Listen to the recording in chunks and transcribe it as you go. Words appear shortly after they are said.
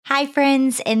Hi,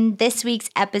 friends. In this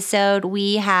week's episode,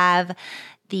 we have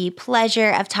the pleasure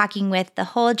of talking with the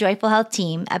whole Joyful Health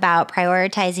team about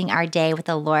prioritizing our day with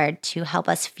the Lord to help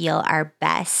us feel our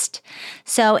best.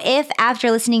 So if after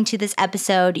listening to this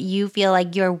episode, you feel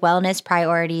like your wellness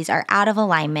priorities are out of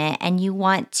alignment and you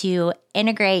want to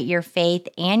integrate your faith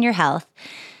and your health,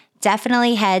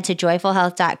 definitely head to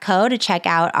joyfulhealth.co to check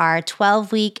out our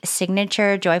 12-week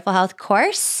signature Joyful Health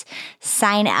course.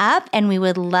 Sign up, and we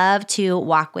would love to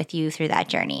walk with you through that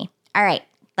journey. All right,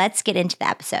 let's get into the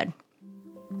episode.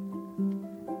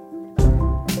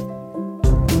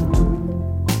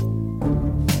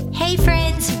 Hey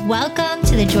friends, welcome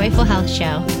to the Joyful Health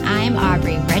Show. I'm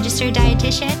Aubrey, registered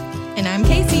dietitian. And I'm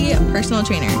Casey, personal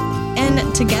trainer.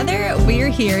 And together we're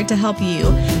here to help you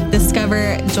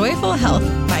discover joyful health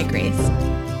by grace.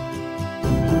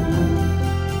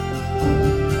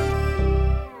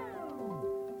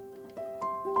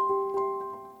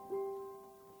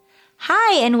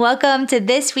 Hi, and welcome to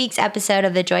this week's episode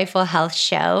of the Joyful Health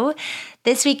Show.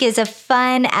 This week is a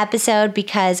fun episode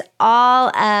because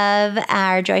all of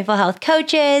our Joyful Health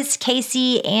coaches,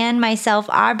 Casey and myself,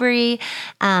 Aubrey,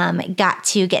 got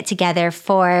to get together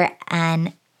for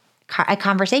a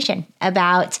conversation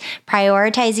about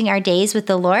prioritizing our days with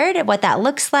the Lord, what that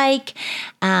looks like.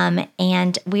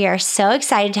 And we are so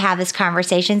excited to have this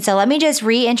conversation. So let me just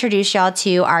reintroduce y'all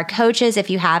to our coaches if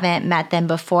you haven't met them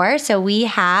before. So we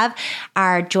have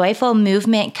our Joyful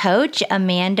Movement coach,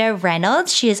 Amanda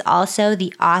Reynolds. She is also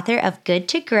the author of Good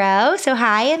to Grow. So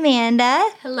hi, Amanda.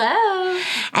 Hello.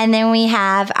 And then we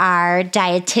have our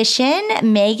dietitian,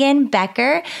 Megan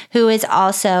Becker, who is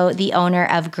also the owner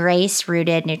of Grace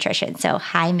Rooted Nutrition. So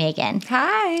hi, Megan.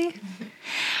 Hi.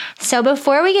 So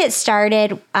before we get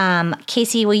started,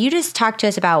 Casey, will you just talk to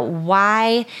us about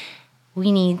why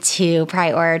we need to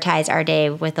prioritize our day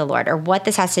with the Lord, or what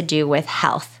this has to do with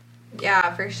health?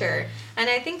 Yeah, for sure. And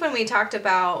I think when we talked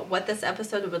about what this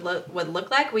episode would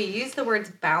look like, we used the words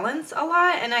balance a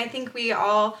lot, and I think we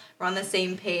all were on the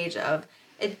same page of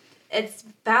it. It's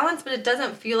balance, but it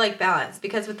doesn't feel like balance,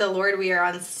 because with the Lord we are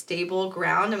on stable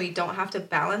ground and we don't have to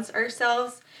balance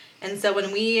ourselves. And so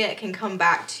when we can come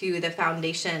back to the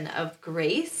foundation of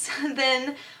grace,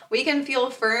 then we can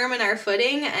feel firm in our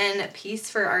footing and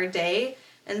peace for our day.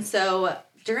 And so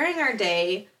during our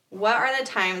day, what are the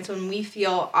times when we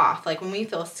feel off? Like when we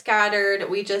feel scattered,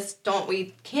 we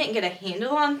can't get a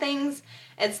handle on things.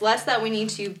 It's less that we need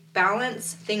to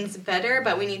balance things better,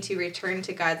 but we need to return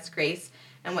to God's grace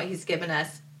and what He's given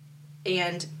us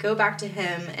and go back to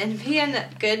Him and be in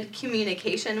good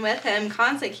communication with Him,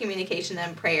 constant communication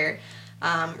and prayer,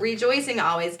 rejoicing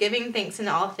always, giving thanks in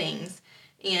all things,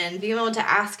 and being able to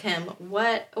ask Him,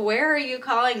 where are you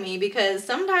calling me? Because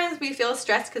sometimes we feel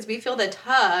stressed because we feel the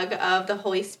tug of the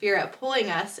Holy Spirit pulling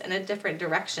us in a different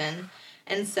direction.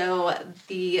 And so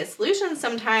the solution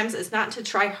sometimes is not to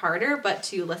try harder, but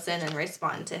to listen and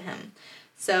respond to Him.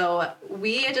 So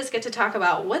we just get to talk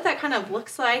about what that kind of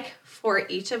looks like for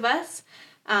each of us,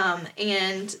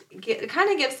 and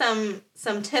give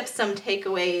some tips, some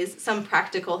takeaways, some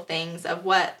practical things of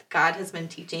what God has been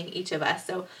teaching each of us.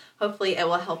 So hopefully it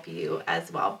will help you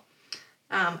as well.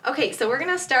 Okay, so we're going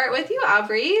to start with you,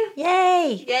 Aubrey.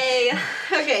 Yay! Yay!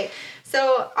 Okay,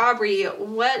 so Aubrey,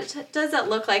 what does it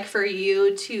look like for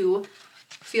you to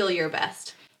feel your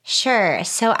best? Sure.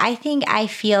 So I think I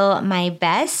feel my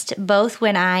best both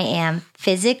when I am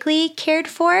physically cared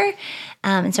for.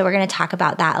 And so we're going to talk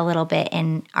about that a little bit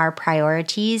in our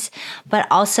priorities, but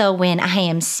also when I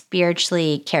am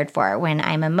spiritually cared for, when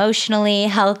I'm emotionally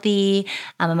healthy,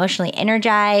 I'm emotionally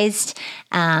energized.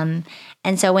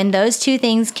 And so when those two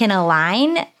things can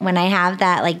align, when I have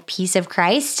that like peace of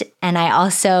Christ, and I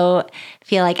also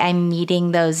feel like I'm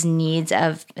meeting those needs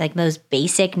of like those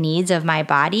basic needs of my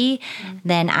body,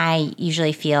 then I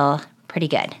usually feel pretty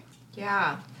good.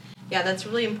 Yeah, that's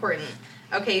really important.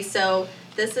 Okay, so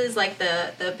this is like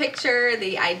the picture,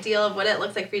 the ideal of what it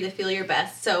looks like for you to feel your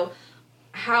best. So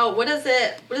what does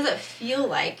it feel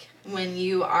like when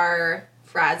you are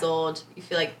frazzled, you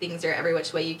feel like things are every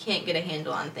which way, you can't get a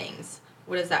handle on things?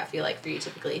 What does that feel like for you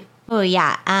typically? Oh,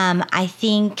 yeah. I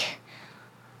think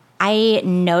I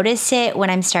notice it when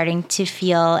I'm starting to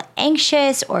feel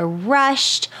anxious or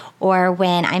rushed, or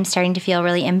when I'm starting to feel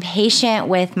really impatient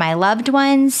with my loved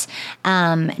ones,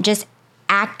 just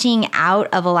acting out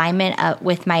of alignment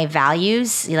with my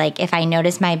values. Like if I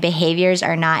notice my behaviors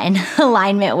are not in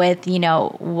alignment with,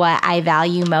 what I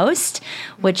value most,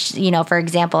 which, for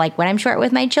example, like when I'm short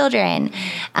with my children,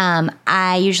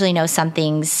 I usually know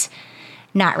something's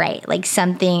not right. Like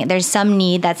there's some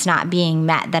need that's not being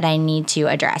met that I need to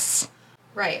address.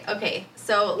 Right. Okay.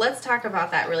 So let's talk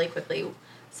about that really quickly.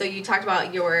 So you talked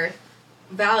about your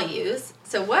values.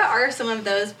 So what are some of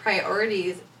those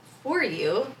priorities for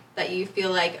you that you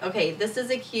feel like, okay, this is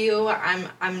a cue,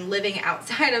 I'm living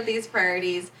outside of these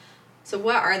priorities? So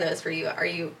what are those for you?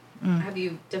 Have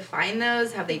you defined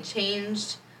those? Have they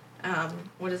changed?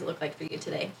 What does it look like for you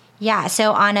today? Yeah,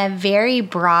 so on a very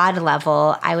broad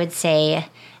level, I would say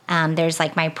there's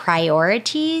like my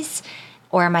priorities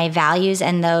or my values,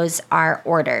 and those are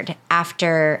ordered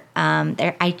after,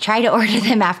 I try to order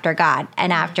them after God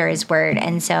and after His Word.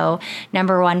 And so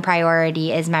number one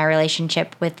priority is my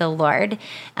relationship with the Lord.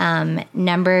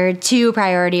 Number two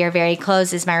priority, or very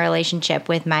close, is my relationship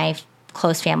with my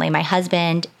close family, my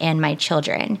husband and my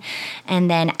children. And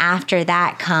then after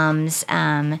that comes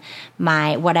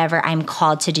my whatever I'm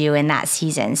called to do in that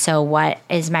season. So what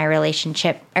is my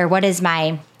relationship, or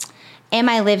am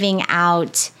I living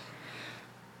out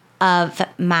of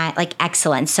my like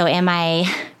excellence? So am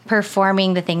I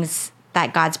performing the things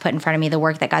that God's put in front of me, the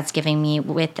work that God's giving me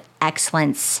with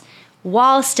excellence,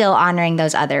 while still honoring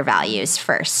those other values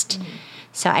first? Mm-hmm.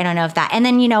 So I don't know if that, and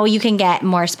then, you can get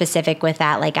more specific with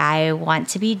that. Like, I want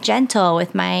to be gentle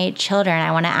with my children.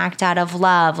 I want to act out of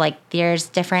love. Like, there's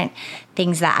different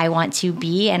things that I want to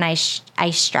be, and I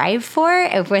strive for,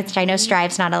 which I know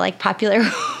strive's not a like popular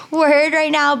word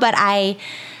right now, but I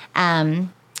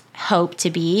hope to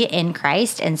be in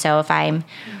Christ. And so if I'm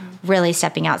really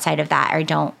stepping outside of that, or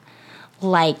don't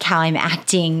like how I'm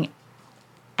acting,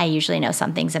 I usually know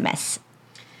something's amiss.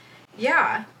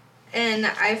 Yeah. And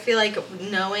I feel like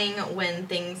knowing when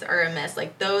things are amiss,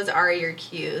 like those are your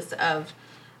cues of,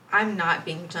 I'm not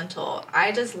being gentle.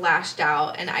 I just lashed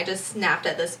out and I just snapped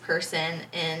at this person,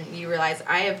 and you realize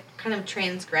I have kind of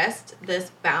transgressed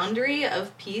this boundary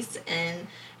of peace and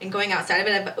going outside of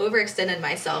it. I've overextended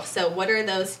myself. So what are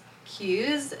those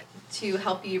cues to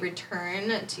help you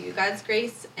return to God's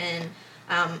grace, and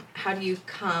how do you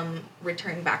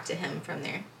return back to Him from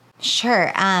there?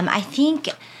 Sure. I think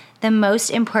the most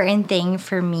important thing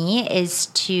for me is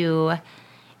to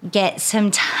get some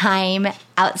time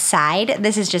outside.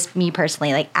 This is just me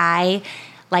personally. Like, I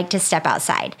like to step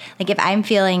outside. Like, if I'm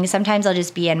feeling, sometimes I'll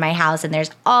just be in my house and there's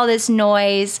all this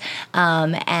noise,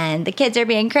 and the kids are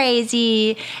being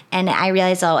crazy, and I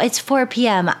realize, oh, it's 4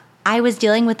 p.m. I was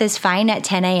dealing with this fine at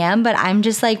 10 a.m., but I'm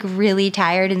just like really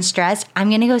tired and stressed. I'm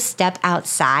going to go step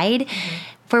outside. Mm-hmm.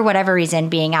 For whatever reason,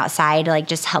 being outside like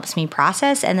just helps me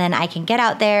process, and then I can get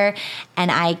out there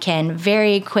and I can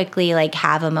very quickly like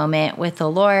have a moment with the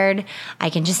Lord. I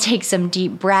can just take some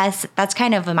deep breaths. That's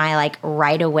kind of my like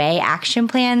right away action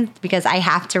plan, because I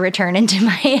have to return into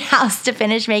my house to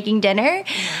finish making dinner.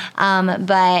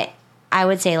 But I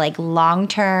would say like long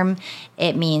term,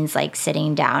 it means like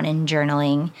sitting down and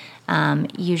journaling.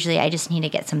 Usually I just need to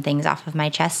get some things off of my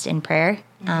chest in prayer.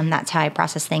 That's how I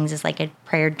process things, is like a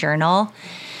prayer journal.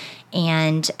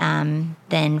 And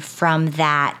then from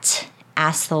that,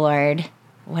 ask the Lord,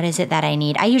 what is it that I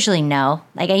need? I usually know.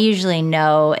 Like, I usually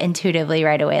know intuitively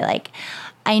right away. Like,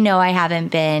 I know I haven't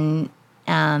been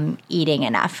eating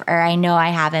enough, or I know I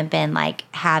haven't been like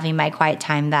having my quiet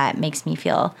time that makes me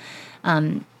feel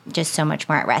just so much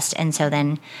more at rest. And so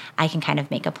then I can kind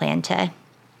of make a plan to,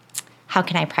 how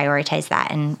can I prioritize that,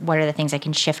 and what are the things I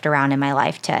can shift around in my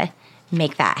life to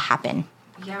make that happen?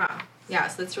 Yeah,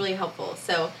 so that's really helpful.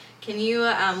 So can you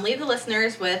leave the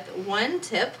listeners with one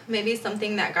tip, maybe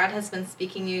something that God has been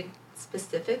speaking you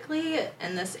specifically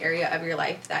in this area of your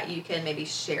life that you can maybe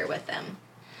share with them?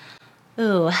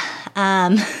 Ooh,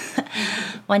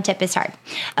 one tip is hard.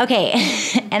 Okay,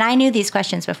 and I knew these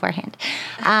questions beforehand.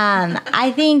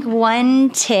 I think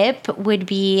one tip would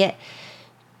be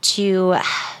to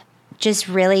just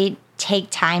really take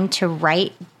time to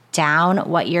write down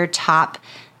what your top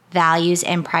values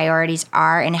and priorities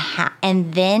are,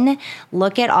 and then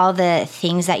look at all the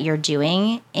things that you're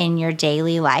doing in your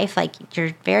daily life, like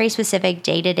your very specific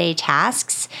day-to-day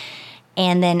tasks,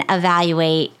 and then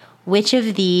evaluate which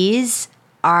of these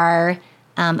are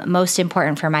most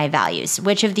important for my values.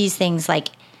 Which of these things like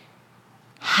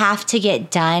have to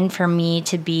get done for me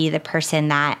to be the person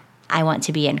that I want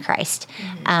to be in Christ.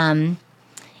 Mm-hmm.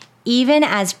 Even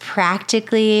as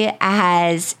practically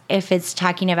as if it's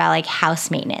talking about like house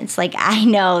maintenance. Like, I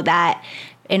know that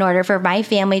in order for my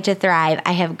family to thrive,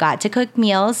 I have got to cook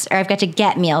meals, or I've got to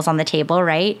get meals on the table,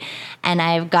 right? And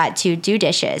I've got to do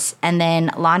dishes. And then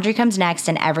laundry comes next,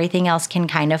 and everything else can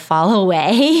kind of fall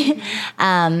away.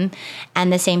 And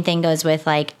the same thing goes with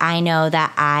like, I know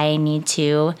that I need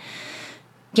to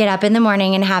get up in the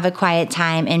morning and have a quiet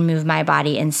time and move my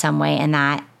body in some way, and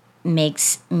that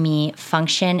makes me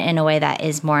function in a way that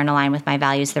is more in line with my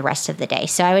values the rest of the day.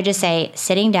 So I would just say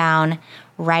sitting down,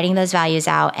 writing those values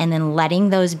out, and then letting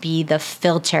those be the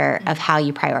filter of how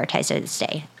you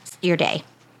prioritize your day.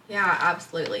 Yeah,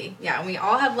 absolutely. Yeah, and we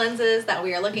all have lenses that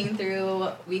we are looking through.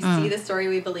 We see the story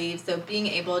we believe. So being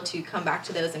able to come back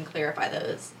to those and clarify those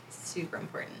is super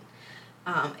important.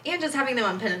 And just having them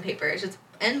on pen and paper. It's just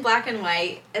in black and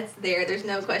white. It's there. There's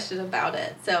no question about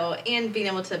it. So, and being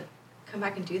able to come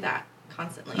back and do that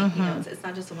constantly. You know, it's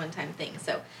not just a one-time thing.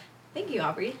 So thank you,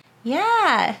 Aubrey.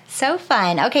 Yeah, so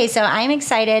fun. Okay, so I'm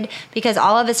excited because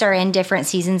all of us are in different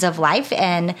seasons of life,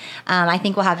 and I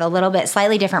think we'll have a little bit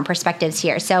slightly different perspectives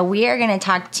here. So we are going to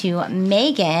talk to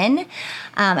Megan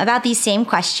about these same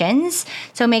questions.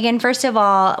 So Megan, first of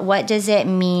all, what does it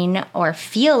mean or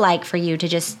feel like for you to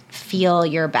just feel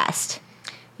your best?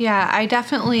 Yeah, I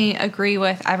definitely agree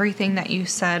with everything that you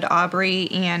said, Aubrey.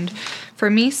 And for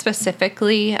me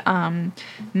specifically,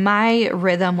 my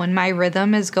rhythm, when my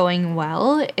rhythm is going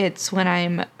well, it's when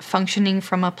I'm functioning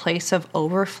from a place of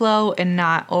overflow and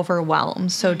not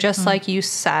overwhelmed. So just like you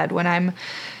said, when I'm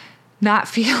not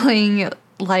feeling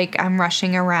like I'm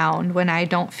rushing around, when I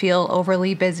don't feel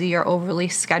overly busy or overly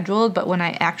scheduled, but when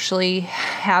I actually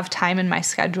have time in my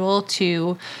schedule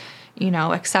to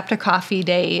accept a coffee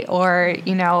date or,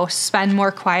 spend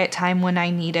more quiet time when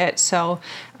I need it. So,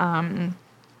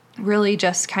 really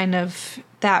just kind of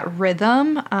that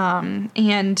rhythm.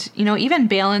 And, even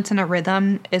balance in a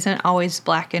rhythm isn't always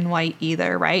black and white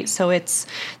either, right? So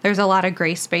there's a lot of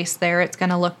gray space there. It's going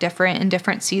to look different in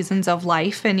different seasons of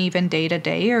life and even day to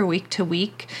day or week to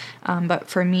week. But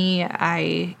for me,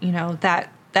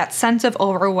 that sense of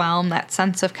overwhelm, that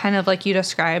sense of kind of like you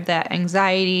described, that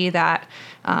anxiety, that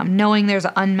knowing there's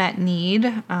an unmet need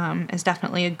is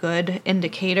definitely a good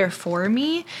indicator for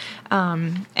me.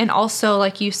 And also,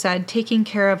 like you said, taking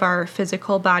care of our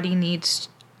physical body needs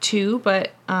too.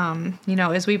 But,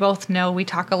 as we both know, we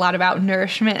talk a lot about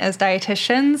nourishment as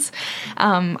dietitians.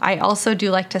 I also do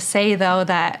like to say, though,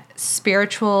 that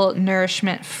spiritual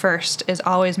nourishment first is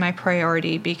always my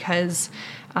priority because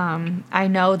I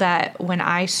know that when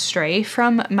I stray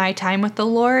from my time with the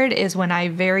Lord is when I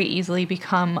very easily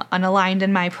become unaligned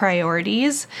in my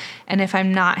priorities. And if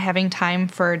I'm not having time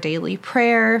for daily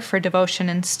prayer, for devotion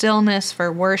and stillness,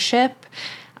 for worship,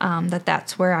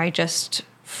 that's where I just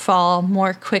fall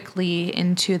more quickly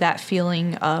into that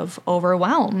feeling of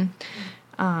overwhelm.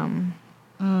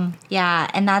 Yeah,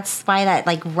 and that's why that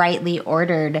rightly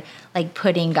ordered,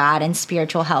 putting God and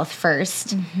spiritual health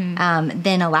first,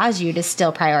 then allows you to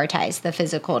still prioritize the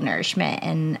physical nourishment.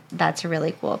 And that's a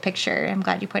really cool picture. I'm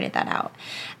glad you pointed that out.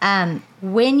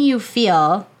 When you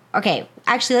feel, okay,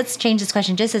 actually, let's change this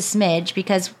question just a smidge,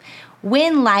 because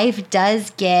when life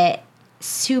does get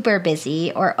super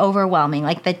busy or overwhelming,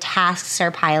 like the tasks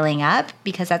are piling up,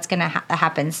 because that's going to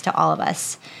happens to all of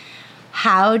us,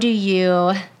 how do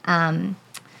you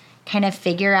kind of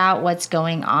figure out what's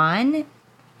going on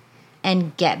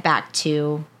and get back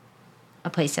to a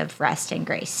place of rest and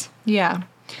grace? Yeah.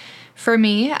 For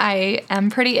me, I am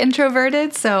pretty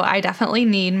introverted, so I definitely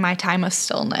need my time of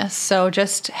stillness. So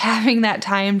just having that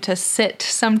time to sit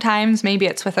sometimes, maybe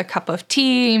it's with a cup of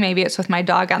tea, maybe it's with my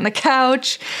dog on the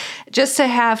couch, just to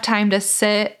have time to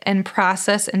sit and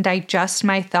process and digest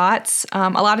my thoughts. A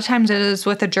lot of times it is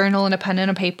with a journal and a pen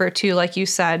and a paper too, like you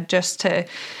said, just to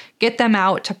get them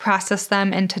out, to process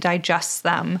them and to digest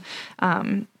them.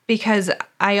 Because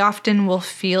I often will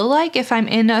feel like if I'm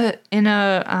in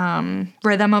a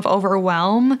rhythm of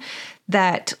overwhelm,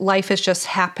 that life is just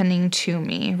happening to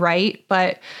me, right?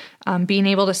 But being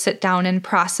able to sit down and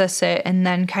process it and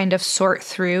then kind of sort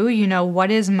through, what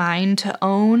is mine to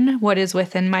own, what is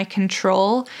within my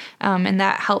control, and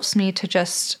that helps me to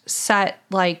just set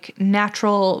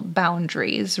natural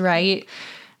boundaries, right?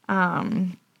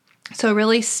 So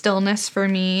really stillness for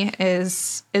me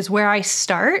is where I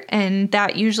start, and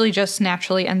that usually just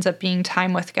naturally ends up being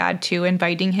time with God too,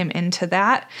 inviting him into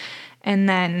that. And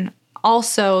then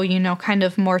also, kind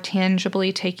of more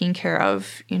tangibly taking care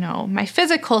of, my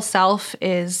physical self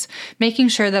is making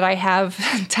sure that I have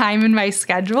time in my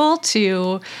schedule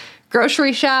to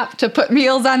grocery shop, to put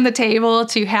meals on the table,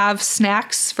 to have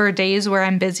snacks for days where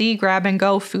I'm busy, grab and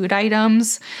go food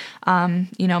items,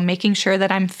 making sure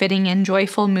that I'm fitting in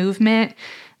joyful movement.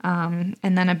 And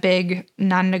then a big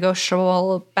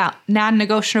non-negotiable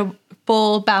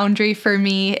boundary for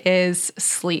me is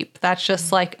sleep. That's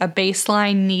just like a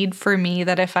baseline need for me,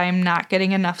 that if I'm not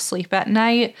getting enough sleep at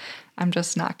night, I'm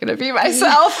just not going to be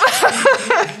myself.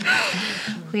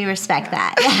 We respect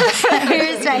that. We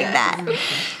respect that.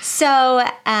 So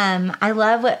I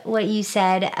love what you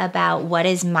said about what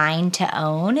is mine to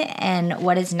own and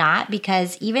what is not,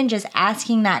 because even just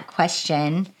asking that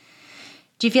question,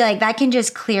 do you feel like that can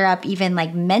just clear up even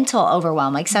like mental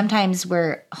overwhelm? Like sometimes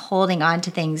we're holding on to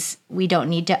things we don't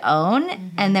need to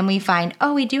own, and then we find,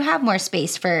 oh, we do have more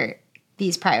space for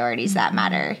these priorities that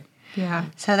matter. Yeah.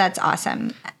 So that's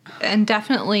awesome. And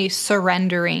definitely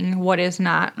surrendering what is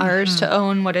not ours to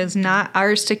own, what is not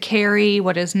ours to carry,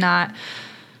 what is not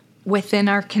within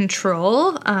our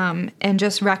control, and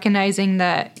just recognizing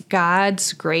that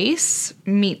God's grace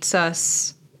meets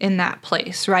us in that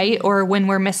place, right? Or when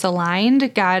we're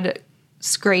misaligned,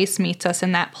 God's grace meets us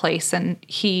in that place, and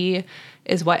He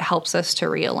is what helps us to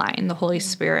realign. The Holy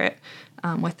Spirit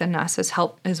within us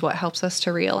is what helps us to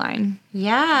realign.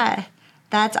 Yeah,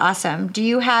 that's awesome. Do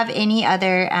you have any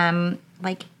other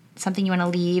like something you want to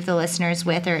leave the listeners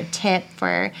with, or a tip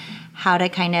for how to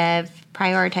kind of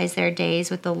prioritize their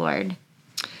days with the Lord?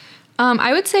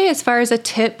 I would say, as far as a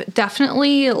tip,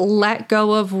 definitely let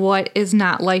go of what is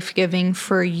not life-giving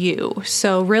for you.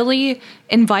 So really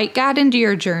invite God into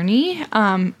your journey.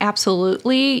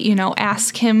 Absolutely,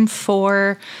 ask Him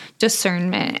for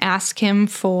discernment, ask Him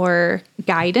for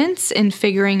guidance in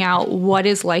figuring out what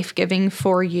is life-giving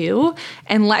for you,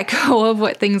 and let go of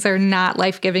what things are not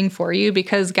life-giving for you,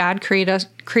 because God created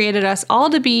us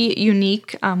all to be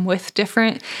unique, with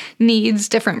different needs,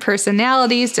 different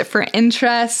personalities, different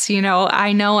interests.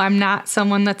 I know I'm not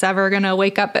someone that's ever going to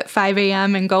wake up at 5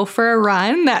 a.m. and go for a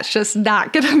run. That's just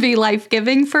not going to be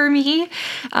life-giving for me.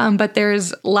 But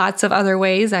there's lots of other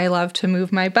ways I love to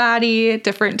move my body at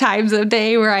different times of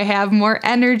day where I have more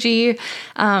energy.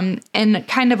 And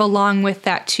kind of along with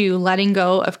that too, letting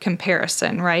go of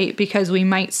comparison, right? Because we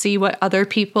might see what other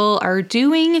people are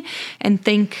doing and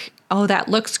think, oh, that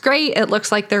looks great. It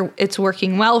looks like it's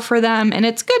working well for them. And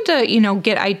it's good to,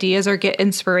 get ideas or get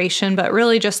inspiration, but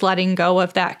really just letting go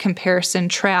of that comparison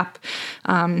trap,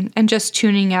 and just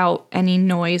tuning out any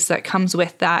noise that comes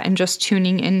with that, and just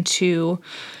tuning into,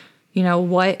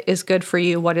 what is good for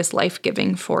you, what is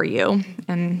life-giving for you.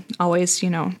 And always,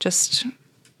 just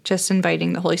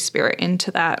inviting the Holy Spirit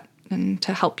into that and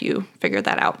to help you figure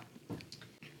that out.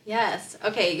 Yes.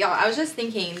 Okay, y'all, I was just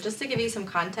thinking, just to give you some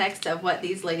context of what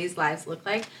these ladies' lives look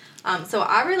like. So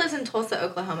Aubrey lives in Tulsa,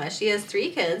 Oklahoma. She has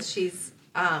 3 kids. She's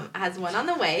has one on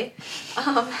the way.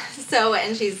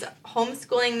 And she's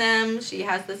homeschooling them. She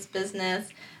has this business.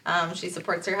 She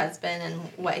supports her husband and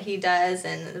what he does,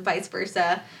 and vice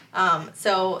versa.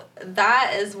 So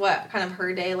that is what kind of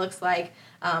her day looks like.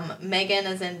 Megan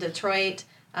is in Detroit.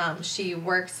 She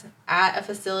works at a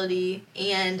facility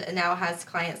and now has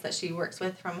clients that she works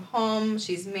with from home.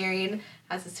 She's married,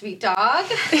 has a sweet dog.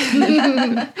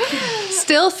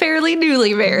 Still fairly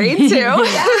newly married, too.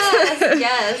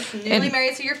 Yes. Newly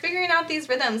married. So you're figuring out these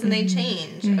rhythms, and they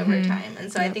change over time.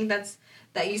 And so I think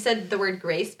that you said the word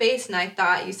grace space, and I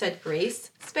thought you said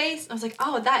grace space. I was like,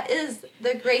 oh, that is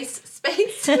the grace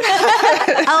space. I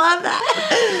love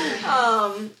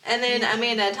that. And then,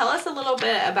 Amanda, tell us a little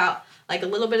bit about, like, a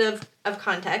little bit of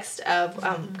context of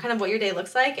kind of what your day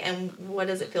looks like, and what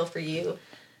does it feel for you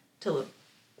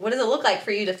what does it look like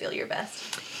for you to feel your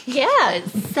best? Yeah,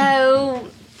 so,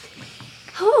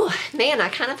 I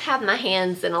kind of have my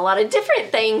hands in a lot of different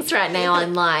things right now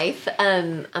in life.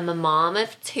 I'm a mom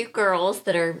of 2 girls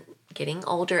that are getting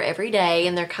older every day,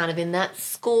 and they're kind of in that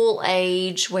school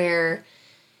age where,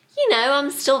 I'm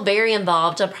still very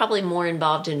involved. I'm probably more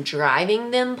involved in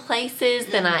driving them places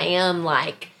than I am,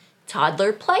 like,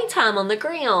 toddler playtime on the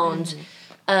ground.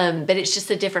 But it's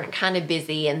just a different kind of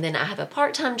busy. And then I have a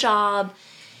part-time job.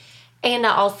 And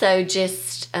I also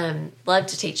just love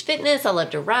to teach fitness. I love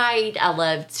to write. I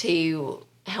love to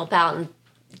help out in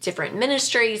different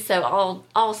ministries. So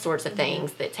all sorts of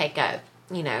things that take up,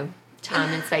 time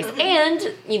and space. And,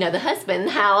 the husband,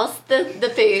 the house,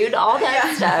 the food, all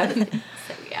that stuff.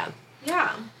 So, yeah.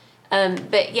 Yeah.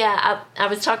 But yeah, I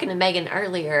was talking to Megan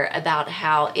earlier about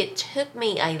how it took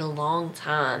me a long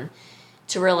time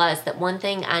to realize that one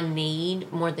thing I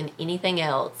need more than anything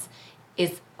else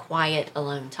is quiet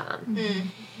alone time.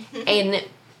 And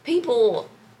people,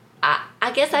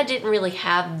 I guess I didn't really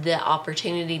have the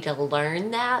opportunity to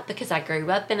learn that because I grew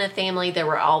up in a family. There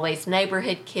were always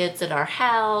neighborhood kids at our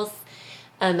house.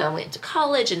 I went to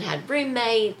college and had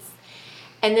roommates.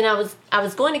 And then I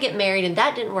was going to get married, and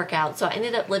that didn't work out. So I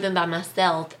ended up living by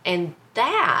myself. And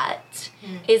that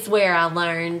is where I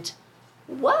learned,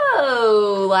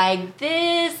 whoa, like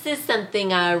this is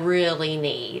something I really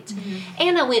need.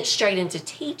 And I went straight into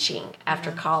teaching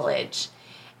after college.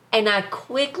 And I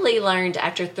quickly learned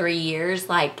after 3 years,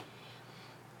 like,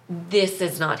 this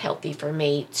is not healthy for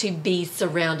me to be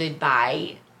surrounded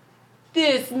by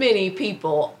this many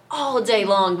people all day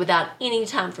long without any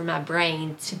time for my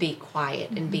brain to be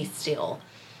quiet and be still.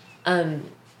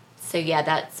 So yeah,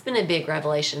 that's been a big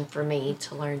revelation for me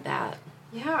to learn that.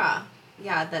 Yeah.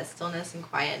 Yeah, that stillness and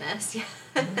quietness. Yes.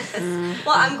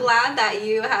 Well, I'm glad that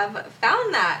you have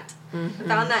found that,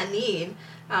 found that need.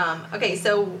 Okay,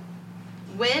 so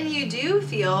when you do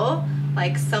feel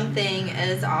like something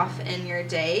is off in your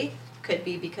day, could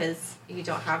be because you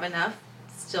don't have enough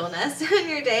stillness in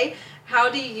your day, how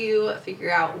do you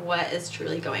figure out what is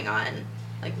truly going on?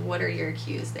 Like, what are your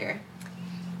cues there?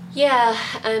 Yeah,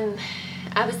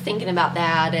 I was thinking about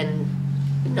that, and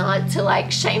not to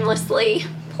like shamelessly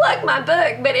plug my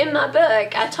book, but in my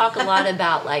book I talk a lot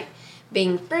about like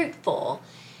being fruitful.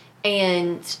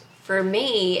 And for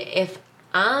me, if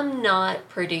I'm not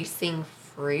producing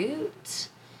fruit,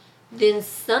 then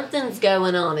something's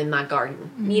going on in my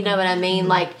garden. You know what I mean?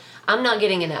 Like, I'm not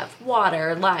getting enough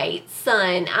water, light,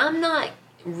 sun. I'm not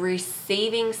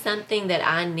receiving something that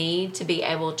I need to be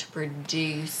able to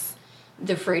produce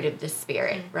the fruit of the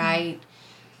Spirit, right?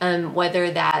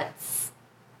 Whether that's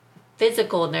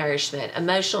physical nourishment,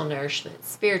 emotional nourishment,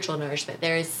 spiritual nourishment,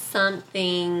 there is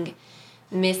something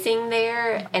missing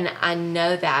there. And I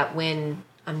know that when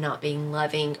I'm not being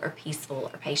loving or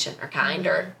peaceful or patient or kind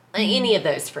or any of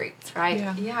those fruits,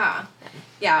 right? Yeah.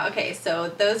 Okay. So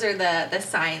those are the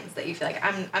signs that you feel like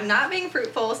I'm not being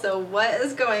fruitful. So what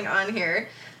is going on here?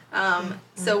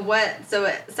 So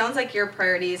it sounds like your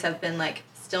priorities have been like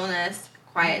stillness,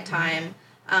 quiet time,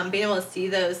 being able to see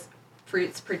those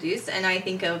fruits produced. And I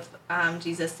think of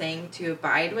Jesus saying to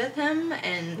abide with him,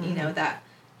 and you know that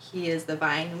he is the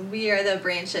vine, we are the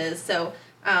branches. So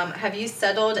have you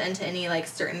settled into any like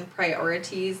certain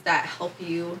priorities that help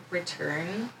you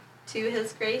return to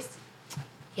his grace?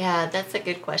 Yeah, that's a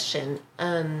good question.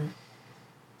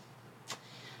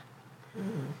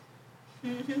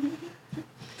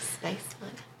 Space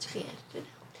might have to be edited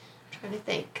out. I'm trying to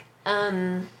think.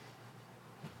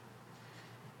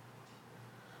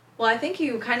 Well, I think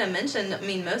you kind of mentioned, I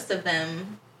mean, most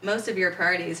of your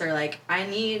priorities are like, I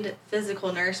need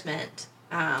physical nourishment.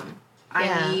 I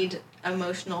need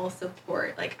emotional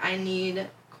support. Like, I need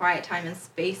quiet time and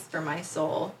space for my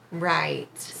soul. Right.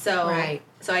 So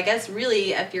I guess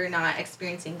really, if you're not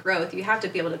experiencing growth, you have to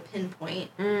be able to pinpoint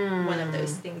one of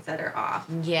those things that are off.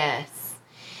 Yes.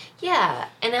 Yeah,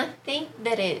 and I think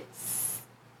that it's,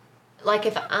 like,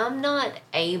 if I'm not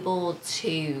able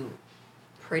to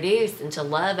produce and to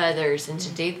love others and to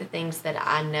do the things that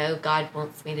I know God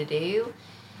wants me to do,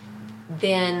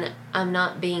 then I'm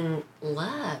not being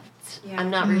loved. Yeah. I'm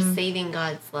not receiving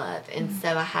God's love. And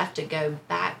so I have to go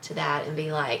back to that and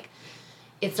be like,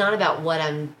 it's not about what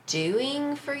I'm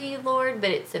doing for you, Lord, but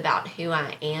it's about who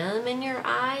I am in your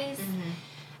eyes.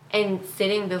 And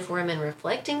sitting before him and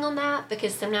reflecting on that,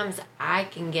 because sometimes I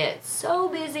can get so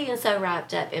busy and so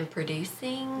wrapped up in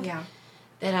producing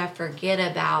that I forget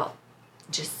about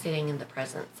just sitting in the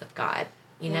presence of God,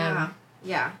 you know?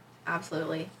 Yeah,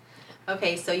 absolutely.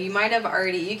 Okay, so you might have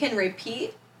you can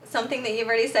repeat something that you've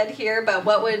already said here, but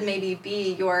what would maybe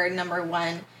be your number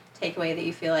one takeaway that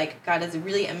you feel like God is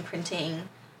really imprinting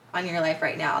on your life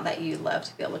right now that you'd love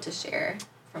to be able to share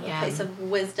from a place of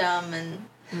wisdom and...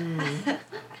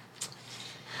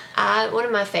 One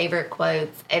of my favorite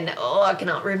quotes, and I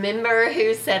cannot remember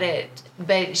who said it,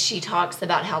 but she talks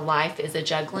about how life is a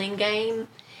juggling game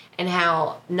and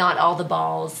how not all the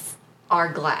balls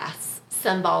are glass.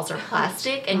 Some balls are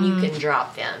plastic and you can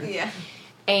drop them. Yeah.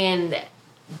 And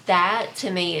that to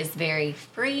me is very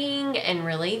freeing and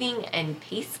relieving and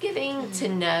peace-giving to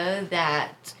know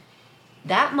that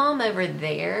that mom over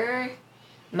there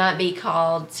might be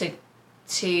called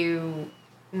to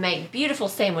make beautiful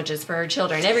sandwiches for her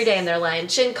children every day in their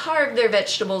lunch and carve their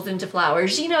vegetables into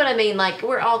flowers. You know what I mean? Like,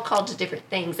 we're all called to different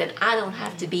things, and I don't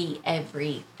have to be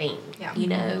everything, you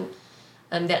know?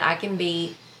 That I can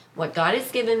be what God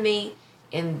has given me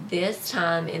in this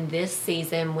time, in this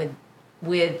season,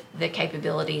 with the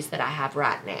capabilities that I have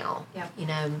right now, you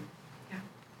know? Yeah.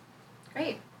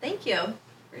 Great. Thank you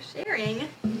for sharing.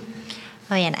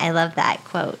 Oh, yeah, and I love that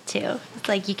quote, too. It's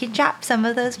like, you can drop some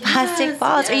of those plastic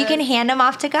balls, or you can hand them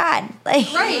off to God.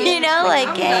 Like, you know,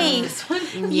 like hey, you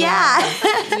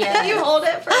hold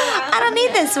it for a while. I don't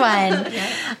need this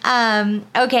one.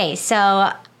 Okay,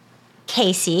 so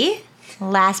Casey,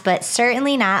 last but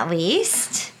certainly not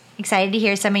least, excited to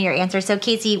hear some of your answers. So,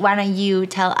 Casey, why don't you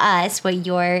tell us what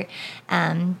your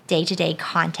day-to-day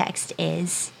context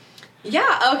is?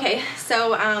 Yeah, okay.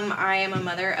 So I am a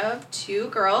mother of 2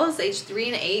 girls, age 3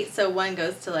 and 8. So one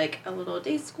goes to like a little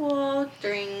day school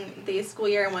during the school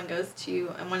year, and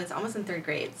one is almost in 3rd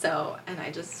grade. So, and I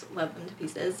just love them to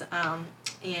pieces.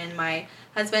 And my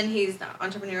husband, he's an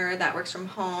entrepreneur that works from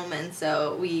home, and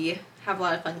so we have a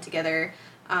lot of fun together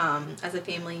as a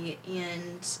family.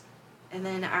 And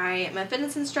then I am a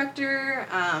fitness instructor.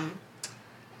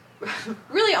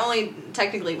 Really only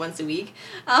technically once a week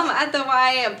at the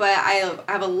Y, but I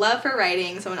have a love for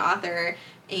writing, so I'm an author,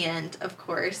 and of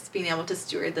course being able to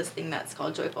steward this thing that's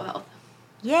called Joyful Health.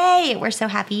 Yay! We're so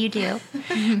happy you do.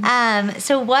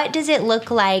 So what does it look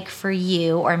like for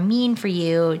you or mean for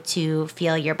you to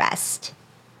feel your best?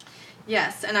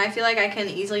 Yes, and I feel like I can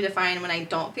easily define when I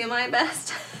don't feel my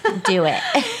best. Do it.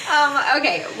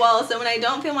 Okay, well, so when I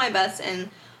don't feel my best, and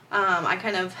I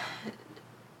kind of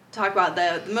talk about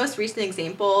the most recent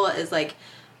example is like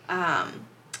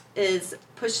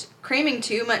cramming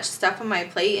too much stuff on my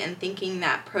plate and thinking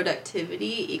that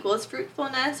productivity equals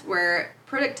fruitfulness, where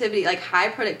productivity, like high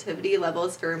productivity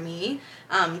levels for me,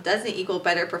 doesn't equal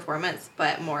better performance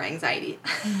but more anxiety.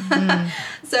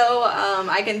 So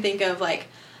I can think of like,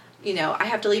 you know, I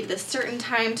have to leave at a certain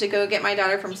time to go get my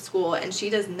daughter from school, and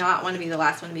she does not want to be the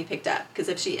last one to be picked up, because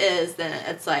if she is, then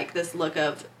it's like this look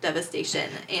of devastation,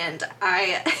 and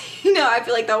I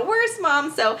feel like the worst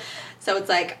mom. So it's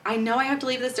like, I know I have to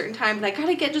leave at a certain time, but I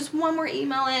gotta get just one more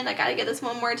email in, I gotta get this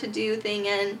one more to-do thing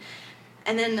in.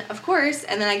 And then, of course,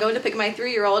 I go to pick my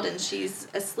 3-year-old, and she's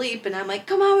asleep, and I'm like,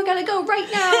 come on, we gotta go right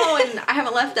now. And I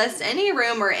haven't left us any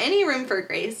room for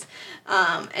Grace.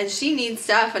 And she needs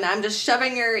stuff, and I'm just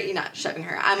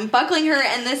I'm buckling her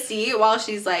in the seat while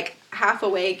she's like half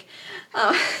awake,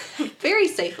 very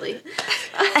safely.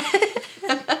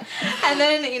 And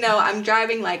then, I'm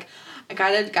driving like, I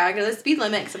gotta go to the speed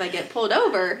limit, because if I get pulled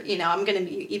over, I'm gonna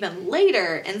be even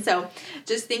later. And so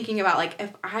just thinking about like,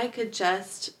 if I could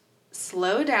just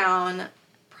slow down,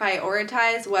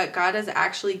 prioritize what God has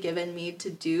actually given me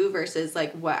to do versus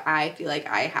like what I feel like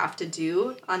I have to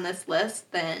do on this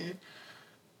list, then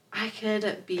I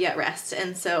could be at rest.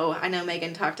 And so I know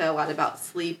Megan talked a lot about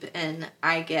sleep, and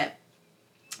I get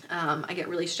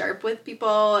really sharp with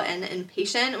people and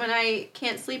impatient when I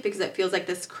can't sleep, because it feels like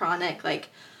this chronic like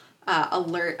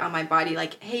alert on my body,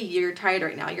 like, hey, you're tired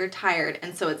right now, you're tired.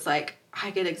 And so it's like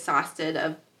I get exhausted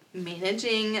of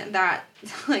managing that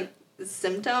like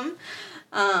symptom.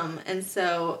 And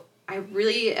so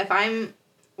if I'm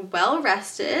well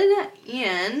rested,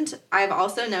 and I've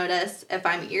also noticed if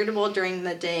I'm irritable during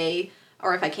the day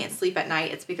or if I can't sleep at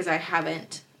night, it's because I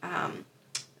haven't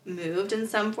moved in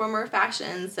some form or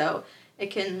fashion. So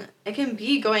it can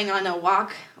be going on a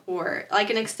walk, or like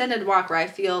an extended walk, where I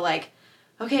feel like,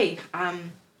 okay, I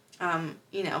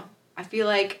feel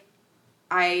like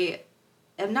I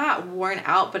am not worn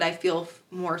out, but I feel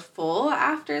more full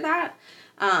after that,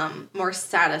 more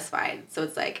satisfied. So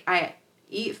it's like I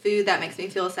eat food that makes me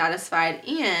feel satisfied,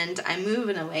 and I move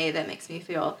in a way that makes me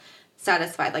feel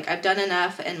satisfied. Like I've done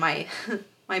enough, and my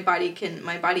body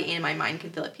and my mind can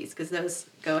feel at peace, because those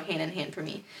go hand in hand for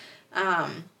me.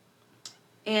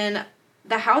 And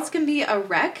the house can be a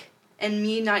wreck and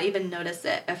me not even notice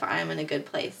it if I'm in a good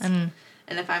place. And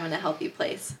if I'm in a healthy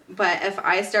place. But if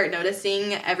I start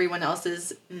noticing everyone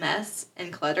else's mess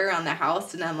and clutter on the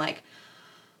house, and I'm like,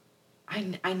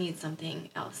 I need something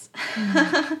else.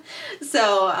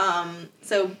 So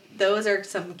those are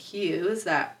some cues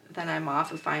that I'm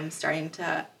off if I'm starting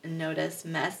to notice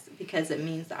mess, because it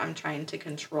means that I'm trying to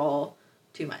control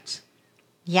too much.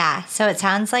 Yeah. So it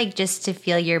sounds like just to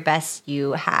feel your best,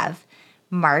 you have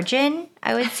margin,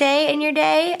 I would say, in your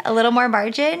day, a little more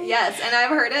margin. Yes. And I've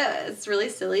heard it. It's really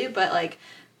silly, but like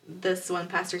this one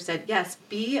pastor said, yes,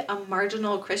 be a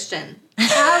marginal Christian.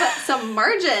 Have some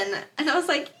margin. And I was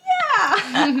like, yeah.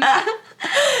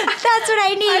 That's what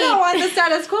I need. I don't want the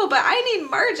status quo, but I need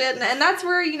margin. And that's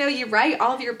where, you write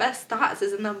all of your best thoughts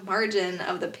is in the margin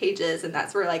of the pages. And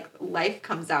that's where like life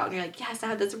comes out. And you're like, yes, I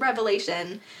have this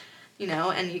revelation,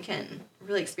 and you can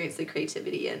really experience the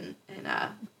creativity and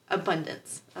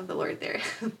abundance of the Lord there.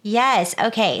 Yes.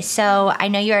 Okay. So I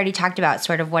know you already talked about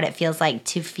sort of what it feels like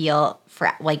to feel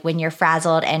like when you're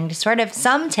frazzled, and sort of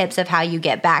some tips of how you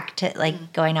get back to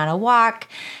like going on a walk,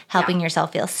 helping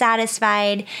yourself feel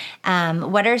satisfied.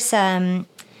 What are some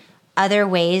other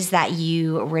ways that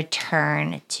you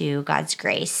return to God's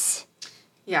grace?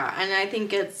 Yeah. And I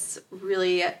think it's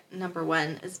really number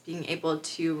one is being able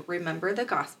to remember the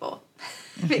gospel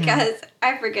because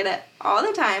I forget it all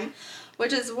the time.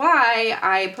 Which is why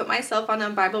I put myself on a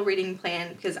Bible reading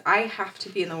plan, because I have to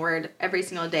be in the Word every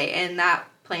single day. And that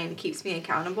plan keeps me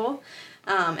accountable.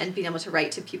 And being able to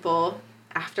write to people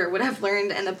after what I've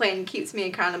learned, and the plan keeps me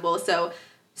accountable. So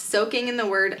soaking in the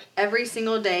word every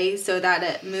single day so that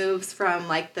it moves from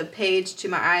like the page to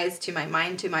my eyes, to my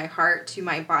mind, to my heart, to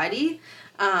my body.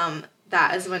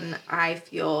 That is when I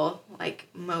feel like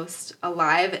most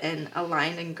alive and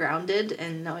aligned and grounded,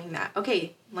 and knowing that,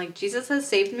 okay, like Jesus has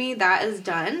saved me, that is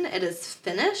done, it is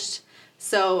finished.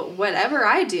 So whatever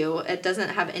I do, it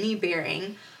doesn't have any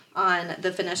bearing on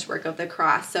the finished work of the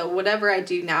cross. So whatever I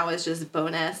do now is just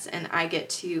bonus, and I get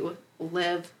to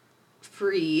live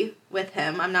free with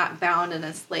him. I'm not bound and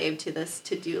enslaved to this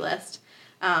to-do list.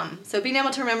 So being able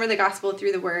to remember the gospel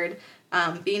through the word,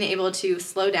 being able to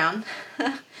slow down,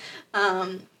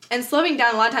 and slowing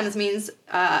down a lot of times means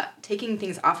taking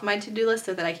things off my to-do list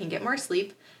so that I can get more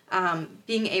sleep,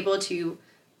 being able to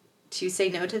say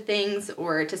no to things,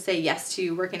 or to say yes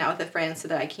to working out with a friend so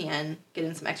that I can get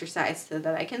in some exercise so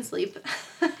that I can sleep.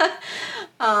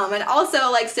 And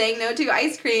also like saying no to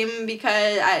ice cream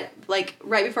because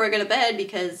right before I go to bed,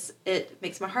 because it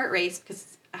makes my heart race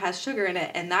because it has sugar in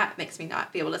it, and that makes me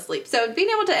not be able to sleep. So being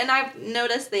able to, and I've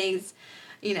noticed things,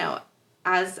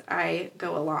 as I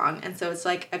go along. And so it's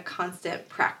like a constant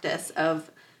practice of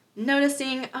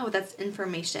noticing, oh, that's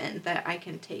information that I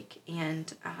can take.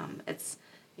 And it's,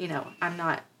 I'm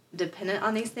not dependent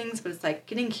on these things, but it's like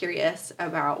getting curious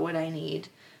about what I need,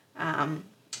 and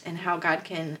how God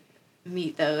can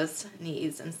meet those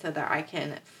needs, and so that I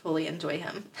can fully enjoy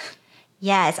him.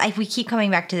 Yes, we keep coming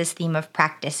back to this theme of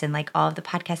practice and like all of the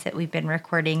podcasts that we've been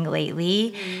recording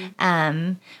lately.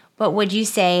 Mm-hmm. But would you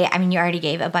say, you already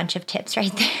gave a bunch of tips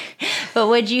right there, but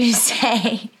would you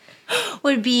say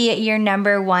would be your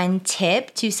number one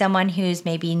tip to someone who's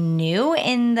maybe new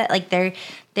in the, like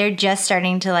they're just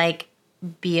starting to like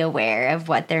be aware of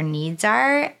what their needs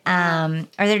are, or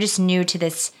they're just new to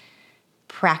this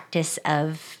practice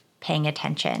of paying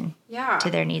attention to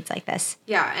their needs like this?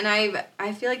 Yeah, and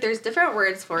I feel like there's different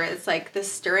words for it. It's like the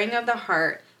stirring of the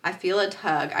heart. I feel a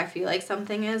tug. I feel like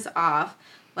something is off.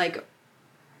 Like,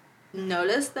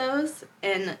 notice those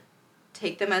and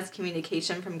take them as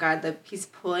communication from God, that he's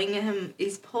pulling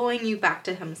you back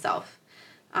to himself.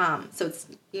 So it's,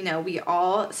 we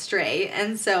all stray.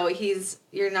 And so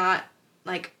you're not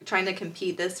like trying to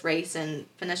compete this race and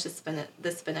finish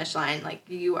this finish line. Like,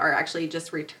 you are actually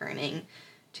just returning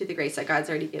to the grace that God's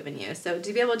already given you. So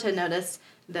to be able to notice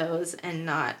those and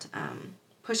not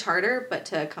push harder, but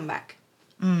to come back.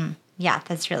 Yeah,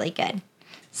 that's really good.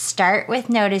 Start with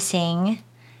noticing,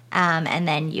 and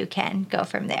then you can go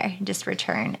from there. Just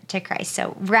return to Christ.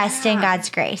 So rest in God's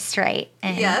grace, right?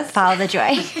 And follow the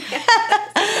joy.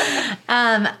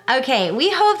 Okay,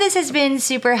 we hope this has been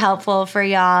super helpful for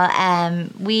y'all.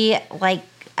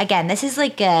 This is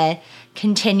like a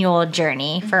continual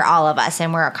journey for all of us,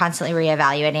 and we're constantly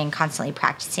reevaluating, constantly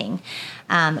practicing.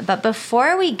 But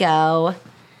before we go,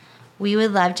 we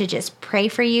would love to just pray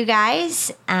for you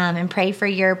guys, and pray for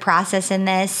your process in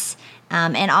this.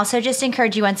 And also just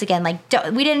encourage you once again,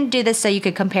 we didn't do this so you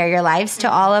could compare your lives to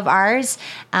all of ours,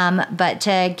 but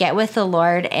to get with the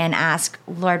Lord and ask,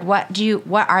 Lord, what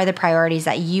are the priorities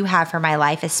that you have for my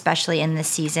life, especially in this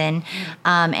season?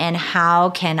 And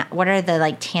what are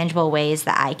the tangible ways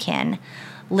that I can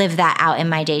live that out in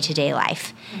my day-to-day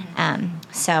life?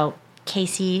 So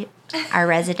Casey, our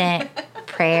resident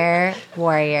prayer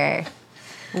warrior,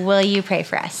 will you pray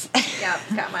for us? Yeah,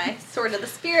 I've got my sword of the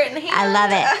Spirit in hand. I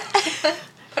love it.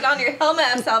 Put on your helmet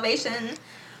of salvation,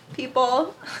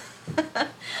 people.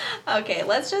 Okay,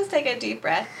 let's just take a deep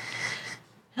breath.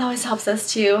 It always helps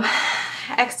us to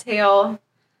exhale.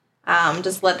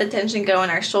 Just let the tension go in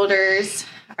our shoulders,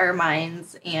 our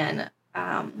minds, and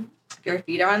if your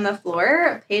feet are on the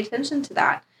floor, pay attention to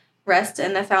that. Rest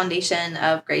in the foundation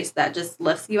of grace that just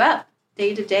lifts you up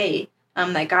day to day,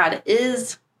 that God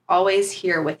is always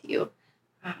here with you.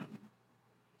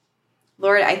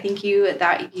 Lord, I thank you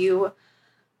that you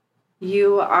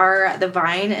are the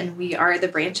vine and we are the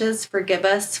branches. Forgive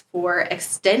us for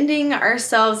extending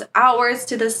ourselves outwards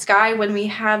to the sky when we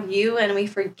have you and we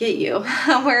forget you.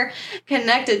 We're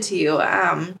connected to you.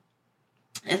 And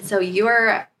so you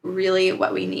are really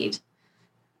what we need.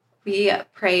 We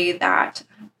pray that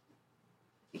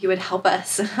you would help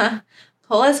us,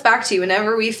 pull us back to you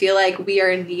whenever we feel like we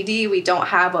are needy, we don't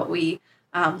have what we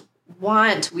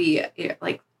want,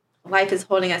 life is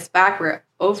holding us back, we're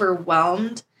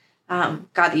overwhelmed. God,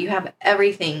 that you have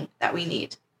everything that we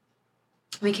need.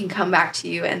 We can come back to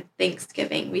you in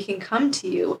thanksgiving. We can come to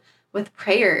you with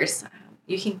prayers.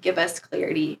 You can give us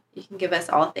clarity. You can give us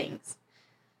all things.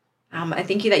 I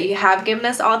thank you that you have given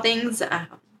us all things.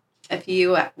 If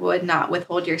you would not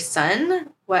withhold your son,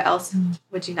 what else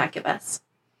would you not give us?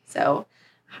 So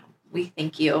we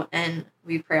thank you, and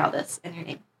we pray all this in your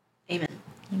name. Amen.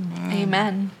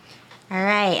 Amen. All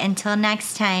right. Until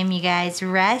next time, you guys,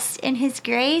 rest in his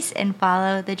grace and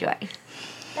follow the joy.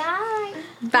 Bye.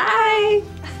 Bye.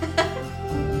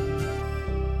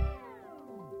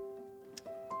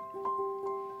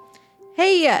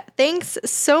 Hey, thanks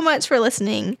so much for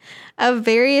listening. A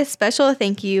very special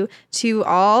thank you to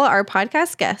all our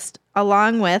podcast guests,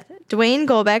 along with Dwayne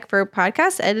Golbeck for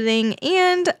podcast editing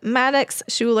and Maddox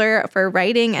Schuler for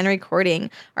writing and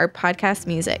recording our podcast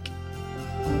music.